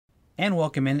And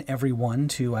welcome in everyone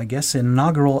to, I guess, an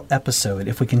inaugural episode,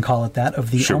 if we can call it that,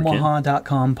 of the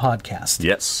Omaha.com podcast.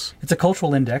 Yes. It's a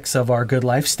cultural index of our good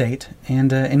life state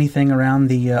and anything around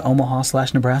the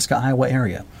Omaha/Nebraska-Iowa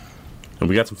area. And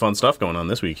we got some fun stuff going on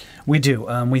this week. We do.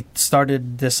 We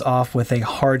started this off with a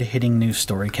hard-hitting news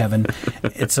story, Kevin.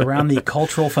 It's around the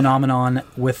cultural phenomenon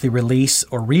with the release,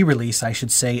 or re-release, I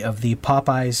should say, of the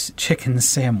Popeyes chicken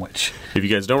sandwich. If you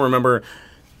guys don't remember,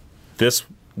 this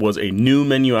was a new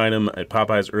menu item at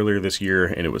Popeyes earlier this year,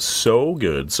 and it was so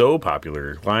good, so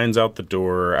popular. Lines out the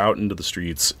door, out into the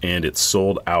streets, and it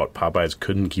sold out. Popeyes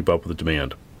couldn't keep up with the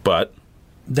demand. But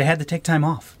they had to take time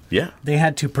off. Yeah. They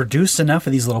had to produce enough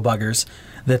of these little buggers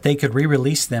that they could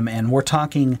re-release them, and we're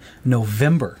talking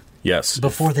November. Yes.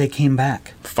 Before they came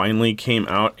back. Finally came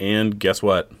out, and guess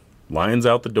what? Lines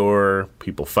out the door,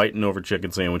 people fighting over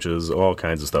chicken sandwiches, all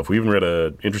kinds of stuff. We even read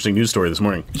an interesting news story this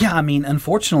morning. Yeah,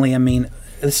 unfortunately,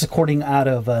 this is according out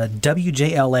of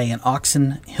WJLA in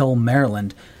Oxon Hill,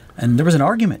 Maryland, and there was an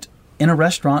argument in a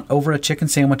restaurant over a chicken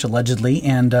sandwich, allegedly,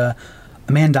 and a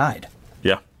man died.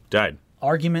 Yeah, died.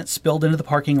 Argument spilled into the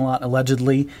parking lot,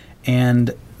 allegedly,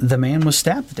 and the man was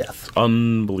stabbed to death.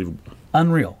 Unbelievable.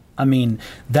 Unreal.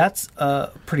 That's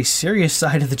a pretty serious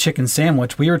side of the chicken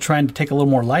sandwich. We were trying to take a little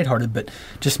more lighthearted, but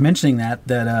just mentioning that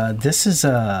this is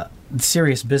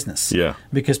serious business. Yeah.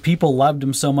 Because people loved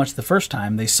them so much the first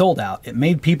time. They sold out. It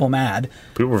made people mad.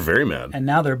 People were very mad. And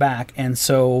now they're back. And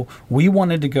so we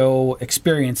wanted to go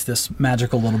experience this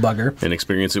magical little bugger. And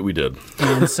experience it we did.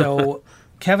 And so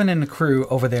Kevin and the crew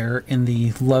over there in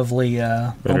the lovely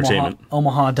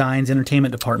Omaha Dines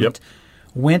Entertainment Department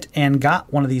went and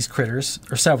got one of these critters,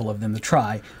 or several of them, to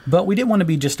try. But we didn't want to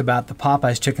be just about the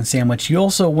Popeyes chicken sandwich. You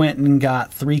also went and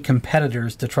got 3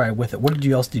 competitors to try with it. What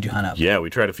else did you hunt up? Yeah, we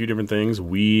tried a few different things.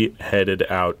 We headed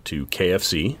out to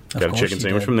KFC, got a chicken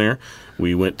sandwich from there.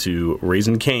 We went to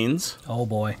Raising Cane's. Oh,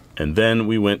 boy. And then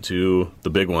we went to the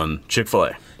big one,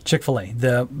 Chick-fil-A. Chick-fil-A.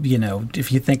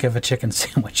 If you think of a chicken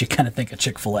sandwich, you kind of think of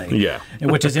Chick-fil-A. Yeah.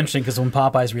 Which is interesting because when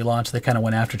Popeyes relaunched, they kind of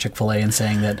went after Chick-fil-A and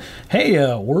saying that,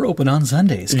 hey, we're open on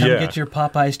Sundays. Come get your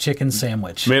Popeyes chicken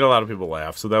sandwich. Made a lot of people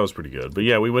laugh, so that was pretty good. But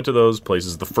yeah, we went to those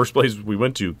places. The first place we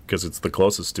went to, because it's the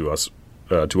closest to us,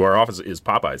 to our office, is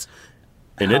Popeyes.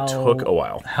 And it took a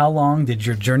while. How long did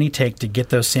your journey take to get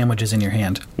those sandwiches in your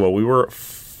hand? Well, we were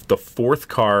the fourth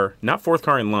car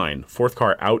in line, fourth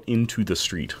car out into the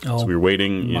street. Oh, so we were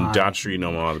waiting in Dodge Street in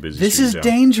Omaha, the busy street. This is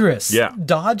dangerous. Yeah.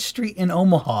 Dodge Street in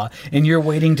Omaha, and you're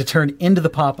waiting to turn into the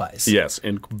Popeyes. Yes,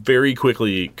 and very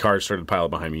quickly, cars started to pile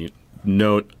up behind me.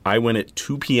 Note, I went at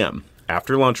 2 p.m.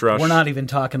 after lunch rush. We're not even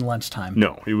talking lunchtime.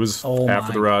 No, it was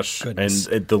after the rush, goodness.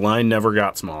 And the line never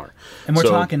got smaller. And we're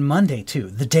talking Monday, too,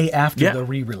 the day after the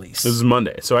re-release. This is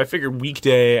Monday. So I figured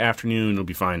weekday afternoon will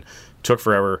be fine. Took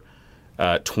forever.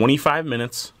 25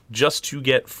 minutes just to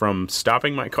get from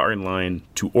stopping my car in line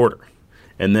to order.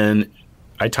 And then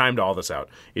I timed all this out.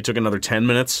 It took another 10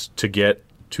 minutes to get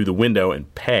to the window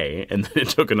and pay. And then it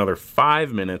took another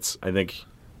 5 minutes, I think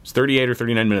it's 38 or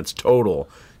 39 minutes total,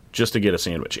 just to get a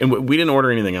sandwich. And we didn't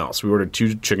order anything else. We ordered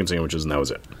 2 chicken sandwiches, and that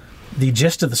was it. The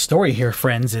gist of the story here,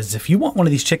 friends, is if you want one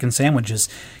of these chicken sandwiches,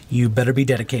 you better be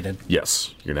dedicated.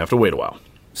 Yes, you're going to have to wait a while.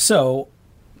 So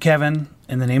Kevin,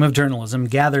 in the name of journalism,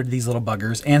 gathered these little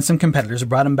buggers and some competitors,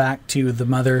 brought them back to the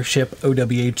mothership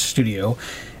OWH studio,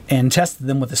 and tested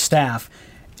them with the staff.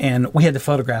 And we had to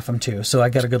photograph them, too, so I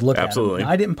got a good look at them. Now,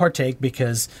 I didn't partake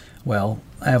because, well,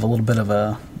 I have a little bit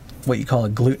of what you call a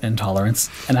gluten intolerance,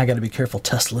 and I got to be careful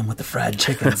tussling with the fried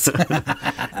chickens.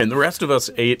 And the rest of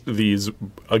us ate these,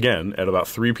 again, at about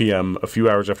 3 p.m., a few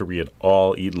hours after we had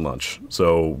all eaten lunch.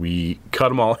 So we cut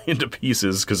them all into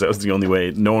pieces because that was the only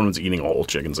way. No one was eating a whole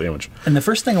chicken sandwich. And the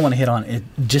first thing I want to hit on is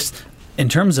just in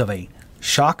terms of a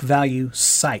shock value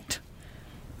sight,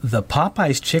 the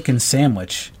Popeyes chicken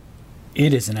sandwich,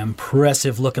 it is an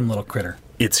impressive looking little critter.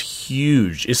 It's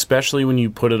huge, especially when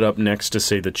you put it up next to,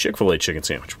 say, the Chick-fil-A chicken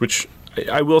sandwich, which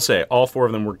I will say all 4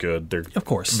 of them were good. They're, of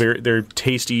course. They're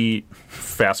tasty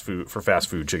fast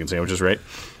food chicken sandwiches, right?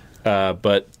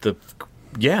 But the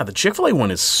Chick-fil-A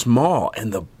one is small,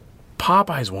 and the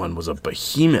Popeyes one was a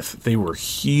behemoth. They were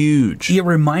huge. It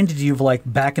reminded you of like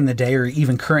back in the day or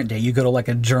even current day, you go to like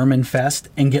a German fest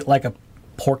and get like a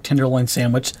pork tenderloin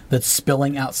sandwich that's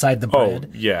spilling outside the bread.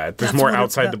 Oh, yeah. There's more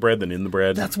outside the bread than in the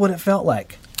bread. That's what it felt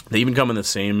like. They even come in the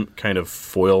same kind of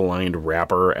foil-lined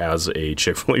wrapper as a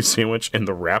Chick-fil-A sandwich, and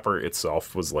the wrapper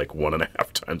itself was like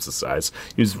 1.5 times the size.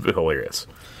 It was hilarious.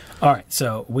 All right,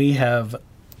 so we have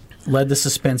led the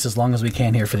suspense as long as we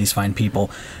can here for these fine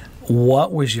people.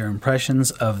 What was your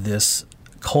impressions of this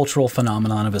cultural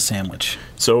phenomenon of a sandwich?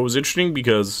 So it was interesting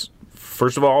because,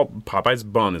 first of all, Popeye's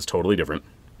bun is totally different.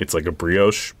 It's like a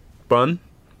brioche bun,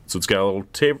 so it's got a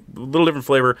little different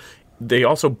flavor. They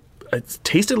also it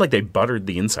tasted like they buttered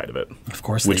the inside of it. Of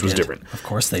course, which was different. Of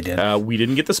course, they did. We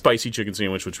didn't get the spicy chicken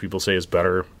sandwich, which people say is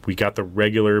better. We got the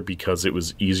regular because it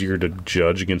was easier to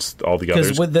judge against all the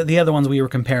others. Because the other ones we were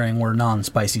comparing were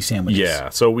non-spicy sandwiches. Yeah,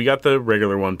 so we got the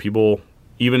regular one. People,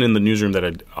 even in the newsroom that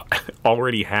had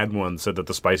already had one, said that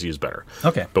the spicy is better.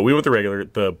 Okay. But we went the regular.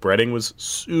 The breading was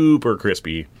super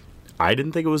crispy. I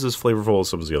didn't think it was as flavorful as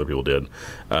some of the other people did.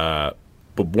 But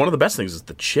one of the best things is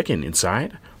the chicken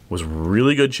inside was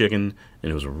really good chicken,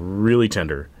 and it was really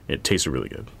tender. It tasted really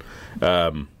good.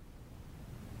 And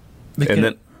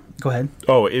then, go ahead.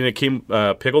 Oh, and it came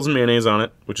pickles and mayonnaise on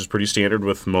it, which is pretty standard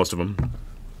with most of them.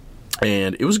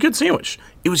 And it was a good sandwich.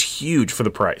 It was huge for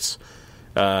the price.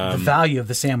 The value of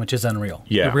the sandwich is unreal.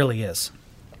 Yeah. It really is.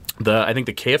 I think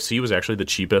the KFC was actually the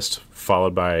cheapest,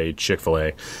 followed by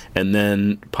Chick-fil-A. And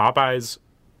then Popeyes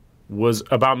was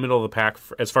about middle of the pack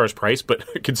as far as price,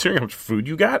 but considering how much food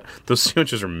you got, those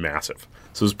sandwiches are massive.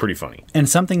 So it was pretty funny. And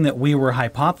something that we were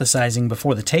hypothesizing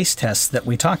before the taste tests that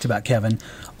we talked about, Kevin,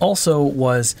 also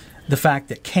was the fact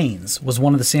that Cane's was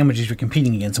one of the sandwiches you're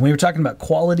competing against. And we were talking about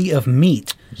quality of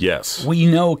meat. Yes. We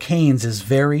know Cane's is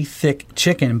very thick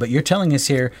chicken, but you're telling us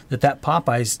here that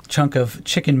Popeye's chunk of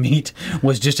chicken meat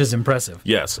was just as impressive.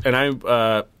 Yes, and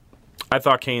I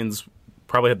thought Cane's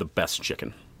probably had the best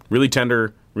chicken. Really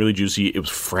tender, really juicy. It was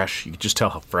fresh. You could just tell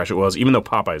how fresh it was, even though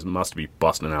Popeyes must be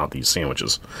busting out these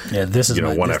sandwiches. Yeah, this is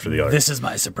one after the other. This is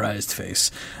my surprised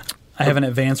face. I have an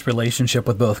advanced relationship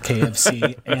with both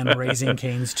KFC and Raising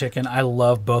Cane's Chicken. I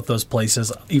love both those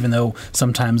places, even though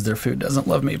sometimes their food doesn't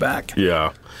love me back.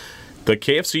 Yeah. The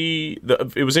KFC,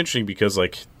 it was interesting because,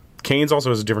 like, Cane's also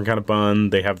has a different kind of bun.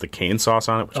 They have the cane sauce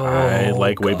on it, which I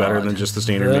like way better than just the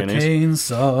standard mayonnaise. Cane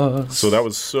sauce. So that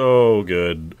was so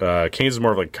good. Cane's is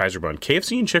more of like Kaiser bun.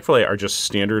 KFC and Chick-fil-A are just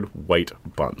standard white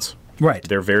buns. Right.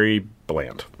 They're very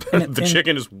bland. The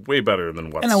chicken is way better than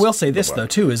what's. And I will say this, though,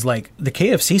 too, is like the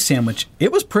KFC sandwich,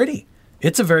 it was pretty.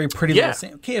 It's a very pretty little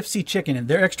sandwich. KFC chicken, and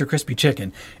their extra crispy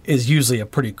chicken is usually a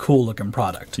pretty cool looking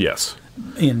product. Yes.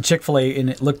 In Chick-fil-A, and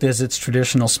it looked as its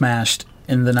traditional smashed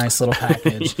in the nice little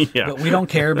package. Yeah. But we don't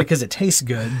care because it tastes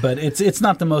good, but it's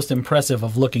not the most impressive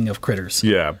of looking of critters.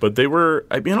 Yeah, but they were,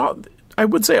 I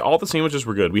would say all the sandwiches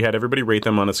were good. We had everybody rate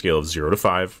them on a scale of 0 to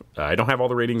 5. I don't have all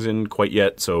the ratings in quite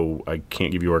yet, so I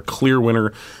can't give you a clear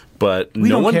winner. But we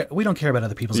don't care about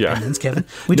other people's opinions, Kevin.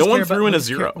 No one threw in a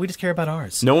 0. We just care about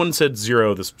ours. No one said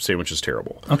 0. This sandwich is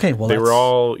terrible. Okay, well, they were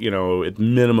all, at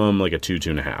minimum like a 2,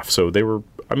 2.5. So they were.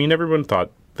 Everyone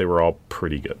thought they were all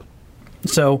pretty good.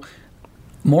 So,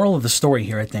 moral of the story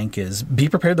here, I think, is be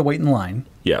prepared to wait in line.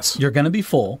 Yes, you're going to be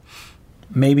full.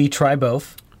 Maybe try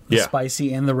both, the Yeah.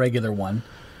 spicy and the regular one.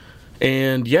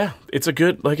 And yeah, it's a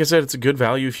good, like I said, it's a good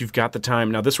value if you've got the time.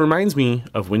 Now, this reminds me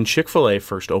of when Chick-fil-A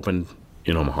first opened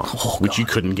in Omaha, which you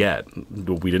couldn't get.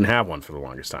 We didn't have one for the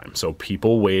longest time. So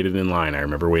people waited in line. I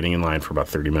remember waiting in line for about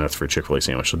 30 minutes for a Chick-fil-A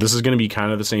sandwich. So this is going to be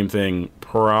kind of the same thing,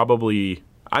 probably,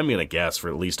 I'm going to guess, for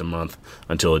at least a month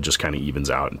until it just kind of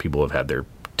evens out and people have had their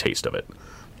taste of it.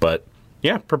 But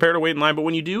yeah, prepare to wait in line. But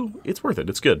when you do, it's worth it.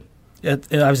 It's good.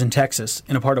 I was in Texas,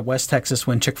 in a part of West Texas,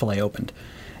 when Chick-fil-A opened.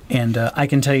 And I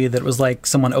can tell you that it was like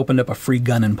someone opened up a free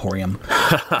gun emporium.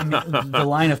 The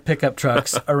line of pickup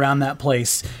trucks around that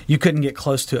place, you couldn't get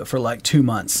close to it for like 2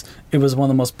 months. It was one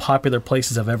of the most popular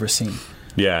places I've ever seen.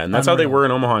 Yeah, and that's how they were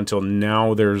in Omaha until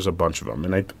now there's a bunch of them.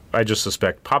 And I just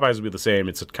suspect Popeyes will be the same.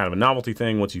 It's a kind of a novelty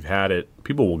thing. Once you've had it,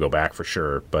 people will go back for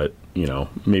sure. But,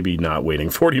 maybe not waiting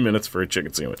 40 minutes for a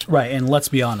chicken sandwich. Right, and let's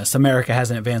be honest, America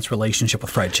has an advanced relationship with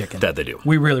fried chicken. That they do.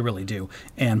 We really, really do.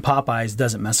 And Popeyes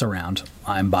doesn't mess around.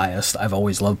 I'm biased. I've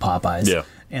always loved Popeyes. Yeah.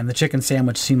 And the chicken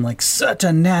sandwich seemed like such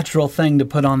a natural thing to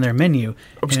put on their menu.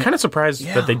 I was kind of surprised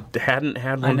that they hadn't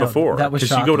had one before. That was because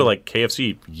shocking. you go to like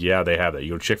KFC, yeah, they have that. You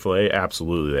go to Chick-fil-A,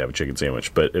 absolutely they have a chicken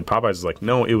sandwich. But at Popeyes is like,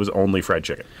 no, it was only fried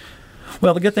chicken.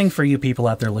 Well, the good thing for you people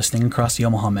out there listening across the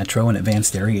Omaha Metro and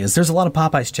advanced area is there's a lot of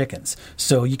Popeyes chickens.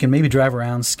 So you can maybe drive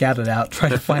around, scout it out, try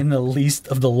to find the least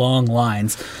of the long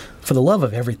lines. For the love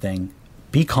of everything,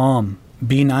 be calm.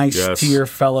 Be nice to your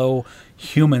fellow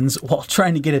humans while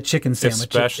trying to get a chicken sandwich.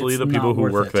 Especially the people who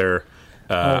work there.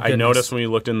 I noticed when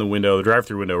you looked in the window, the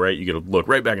drive-through window, right? You get a look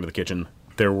right back into the kitchen.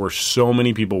 There were so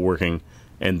many people working,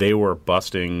 and they were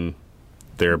busting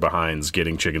their behinds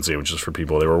getting chicken sandwiches for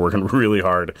people. They were working really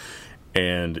hard.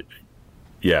 And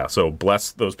yeah, so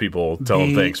bless those people. Tell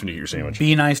them thanks when you get your sandwich.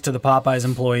 Be nice to the Popeyes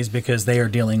employees because they are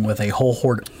dealing with a whole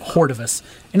horde of us.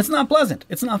 And it's not pleasant.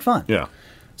 It's not fun. Yeah.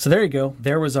 So there you go.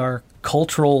 There was our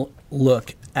cultural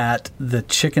look at the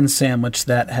chicken sandwich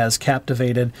that has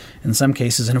captivated, in some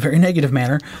cases in a very negative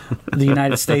manner, the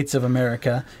United States of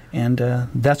America. And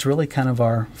that's really kind of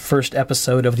our first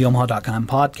episode of the Omaha.com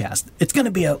podcast. It's going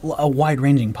to be a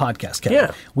wide-ranging podcast, Kevin.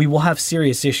 Yeah. We will have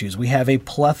serious issues. We have a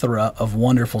plethora of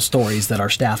wonderful stories that our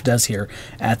staff does here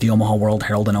at the Omaha World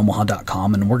Herald and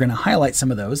Omaha.com, and we're going to highlight some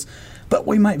of those. But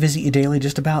we might visit you daily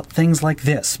just about things like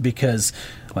this because,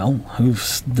 well,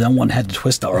 no one had to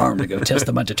twist our arm to go test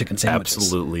a bunch of chicken sandwiches.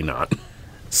 Absolutely not.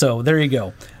 So there you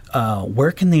go.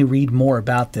 Where can they read more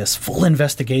about this full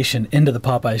investigation into the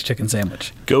Popeyes chicken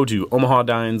sandwich? Go to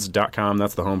omahadines.com.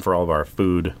 That's the home for all of our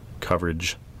food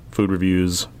coverage, food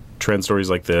reviews, trend stories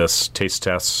like this, taste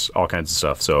tests, all kinds of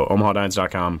stuff. So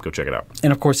omahadines.com, go check it out.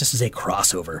 And of course, this is a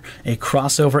crossover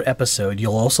episode.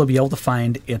 You'll also be able to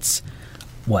find its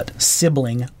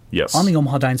sibling Yes. on the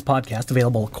Omaha Dines podcast,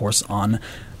 available, of course, on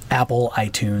Apple,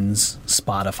 iTunes,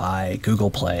 Spotify, Google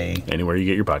Play. Anywhere you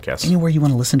get your podcasts. Anywhere you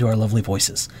want to listen to our lovely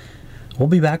voices. We'll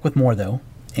be back with more, though,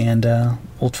 and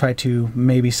we'll try to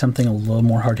maybe something a little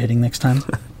more hard-hitting next time.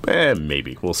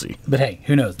 Maybe. We'll see. But hey,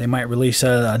 who knows? They might release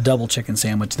a double chicken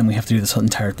sandwich, then we have to do this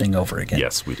entire thing over again.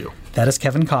 Yes, we do. That is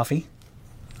Kevin Coffey.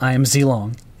 I am Z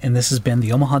Long, and this has been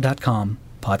the Omaha.com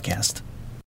podcast.